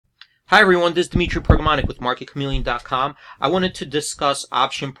Hi everyone, this is Dimitri Pergamonic with MarketChameleon.com. I wanted to discuss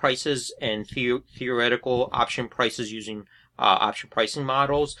option prices and theoretical option prices using option pricing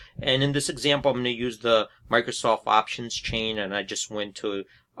models. And in this example, I'm going to use the Microsoft options chain, and I just went to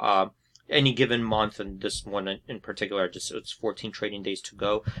any given month, and this one in particular, it's 14 trading days to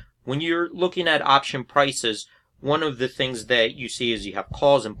go. When you're looking at option prices, one of the things that you see is you have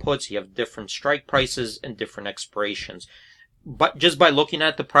calls and puts, you have different strike prices and different expirations. But just by looking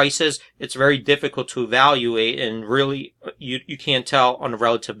at the prices, it's very difficult to evaluate, and really you can't tell on a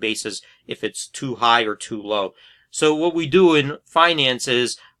relative basis if it's too high or too low. So what we do in finance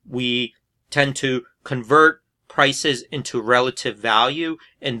is we tend to convert prices into relative value,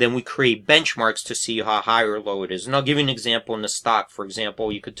 and then we create benchmarks to see how high or low it is. And I'll give you an example in the stock. For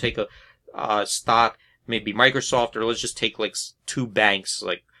example, you could take a stock, maybe Microsoft, or let's just take like two banks,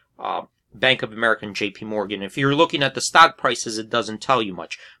 like Bank of America and JP Morgan. If you're looking at the stock prices, it doesn't tell you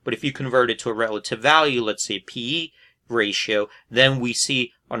much. But if you convert it to a relative value, let's say PE ratio, then we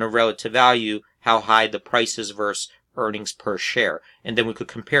see on a relative value how high the price is versus earnings per share. And then we could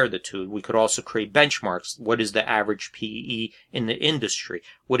compare the two. We could also create benchmarks. What is the average PE in the industry?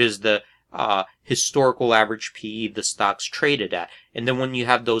 What is the historical average PE the stock's traded at? And then when you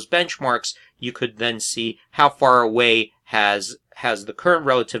have those benchmarks, you could then see how far away has the current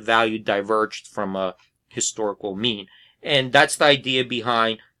relative value diverged from a historical mean. And that's the idea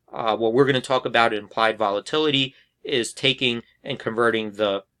behind what we're going to talk about in implied volatility, is taking and converting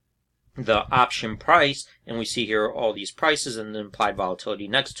the option price, and we see here all these prices and the implied volatility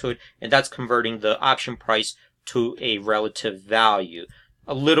next to it, and that's converting the option price to a relative value,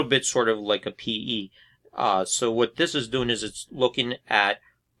 a little bit sort of like a PE. So what this is doing is it's looking at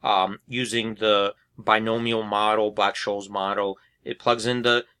using the binomial model, Black-Scholes model. It plugs in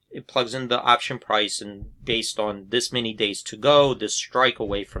the option price, and based on this many days to go, this strike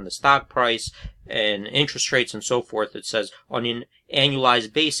away from the stock price and interest rates and so forth, it says on an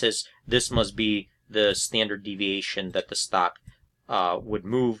annualized basis, this must be the standard deviation that the stock would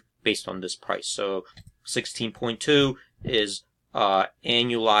move based on this price. So 16.2 is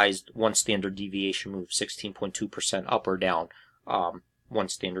annualized one standard deviation move, 16.2% up or down, one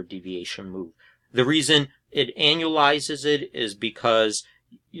standard deviation move. The reason it annualizes it is because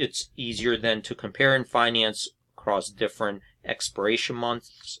it's easier then to compare in finance across different expiration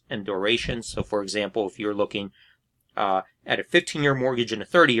months and durations. So for example, if you're looking at a 15-year mortgage and a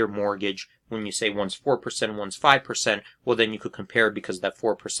 30-year mortgage, when you say one's 4%, one's 5%, well then you could compare, because that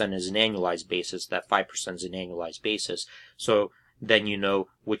 4% is an annualized basis, that 5% is an annualized basis. So then you know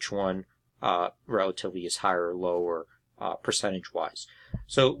which one relatively is higher or lower percentage-wise.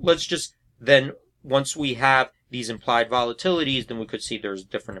 So let's just then, once we have these implied volatilities, then we could see there's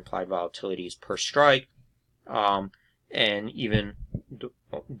different implied volatilities per strike, and even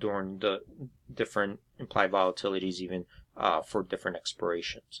during the different implied volatilities, even for different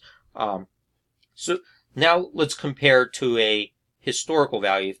expirations. So now let's compare to a historical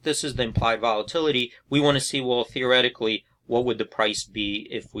value. If this is the implied volatility, we want to see, well, theoretically, what would the price be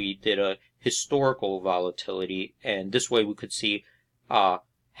if we did a historical volatility? And this way we could see how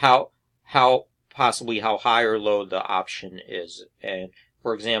possibly how high or low the option is. And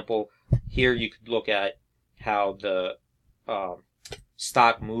for example, here you could look at how the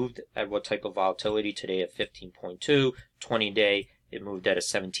stock moved at what type of volatility. Today at 15.2, 20-day it moved at a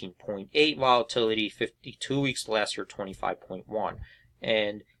 17.8 volatility, 52 weeks last year 25.1.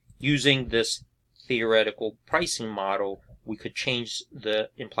 And using this theoretical pricing model, we could change the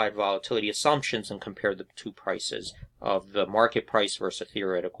implied volatility assumptions and compare the two prices of the market price versus a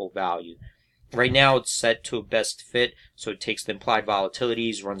theoretical value. Right now it's set to a best fit, so it takes the implied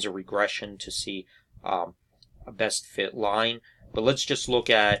volatilities, runs a regression to see a best fit line. But let's just look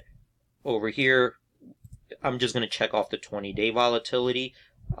at over here. I'm just going to check off the 20-day volatility.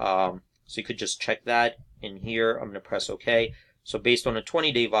 So you could just check that in here. I'm going to press OK. So based on the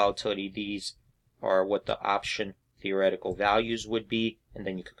 20-day volatility, these are what the option theoretical values would be, and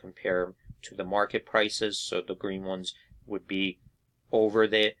then you could compare them to the market prices. So the green ones would be over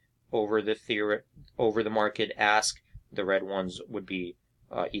the market ask. The red ones would be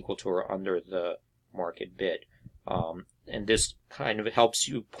equal to or under the market bid. And this kind of helps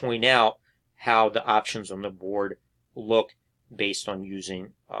you point out how the options on the board look based on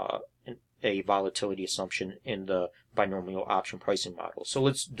using a volatility assumption in the binomial option pricing model. So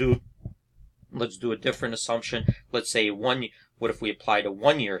let's do a different assumption. Let's say what if we applied a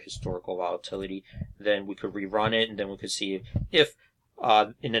 1-year historical volatility? Then we could rerun it, and then we could see if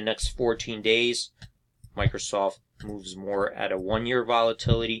in the next 14 days Microsoft moves more at a 1-year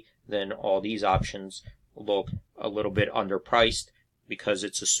volatility, then all these options look a little bit underpriced. because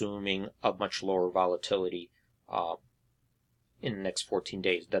it's assuming a much lower volatility in the next 14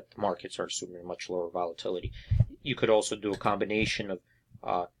 days, that the markets are assuming much lower volatility. You could also do a combination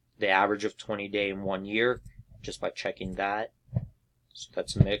of the average of 20-day and 1 year just by checking that. So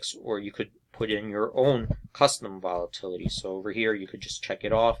that's a mix. Or you could put in your own custom volatility. So over here you could just check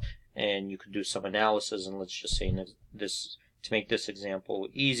it off and you could do some analysis. And let's just say this, to make this example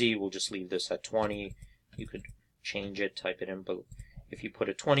easy, we'll just leave this at 20. You could change it, type it in, but if you put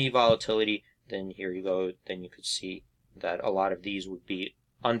a 20 volatility, then here you go, then you could see that a lot of these would be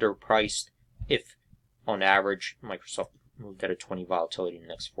underpriced if on average Microsoft moved at a 20 volatility in the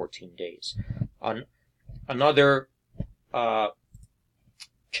next 14 days. Another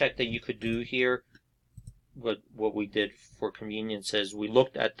check that you could do here, what we did for convenience is we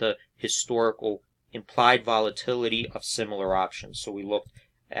looked at the historical implied volatility of similar options. So we looked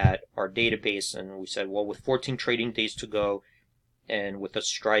at our database and we said, well, with 14 trading days to go and with a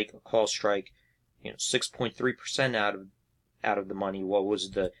call strike, 6.3% out of the money, what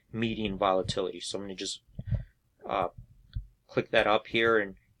was the median volatility? So I'm going to just click that up here,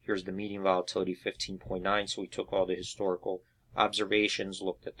 and here's the median volatility, 15.9. So we took all the historical observations,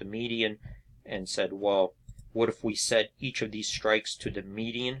 looked at the median, and said, well, what if we set each of these strikes to the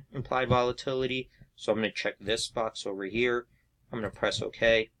median implied volatility? So I'm going to check this box over here. I'm going to press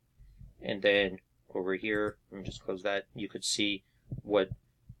OK, and then over here, let me just close that. You could see what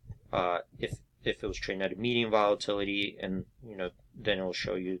if it was trading at a median volatility, and then it will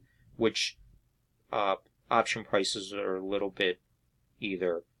show you which option prices are a little bit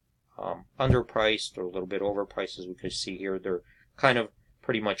either underpriced or a little bit overpriced. As we can see here, they're kind of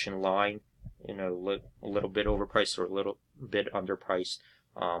pretty much in line, a little bit overpriced or a little bit underpriced.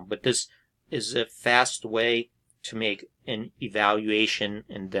 But this is a fast way to make an evaluation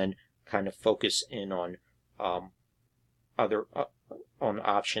and then kind of focus in on on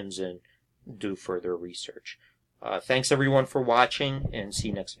options and do further research. Thanks everyone for watching, and see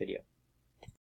you next video.